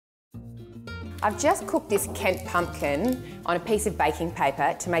I've just cooked this Kent pumpkin on a piece of baking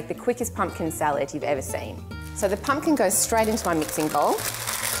paper to make the quickest pumpkin salad you've ever seen. So the pumpkin goes straight into my mixing bowl.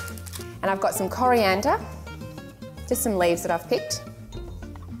 And I've got some coriander, just some leaves that I've picked,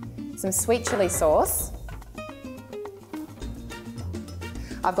 some sweet chilli sauce.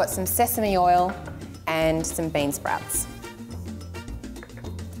 I've got some sesame oil and some bean sprouts.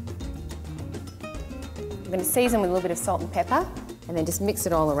 I'm going to season with a little bit of salt and pepper and then just mix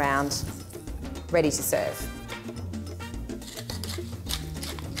it all around, ready to serve.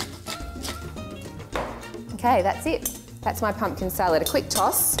 Okay, that's it. That's my pumpkin salad. A quick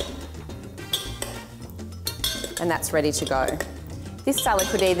toss, and that's ready to go. This salad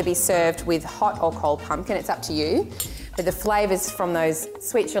could either be served with hot or cold pumpkin, it's up to you, but the flavours from those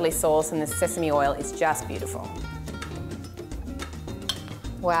sweet chilli sauce and the sesame oil is just beautiful.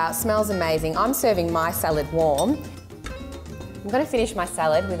 Wow, it smells amazing. I'm serving my salad warm. I'm going to finish my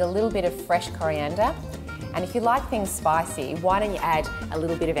salad with a little bit of fresh coriander, and if you like things spicy, why don't you add a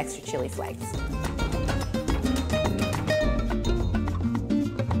little bit of extra chilli flakes.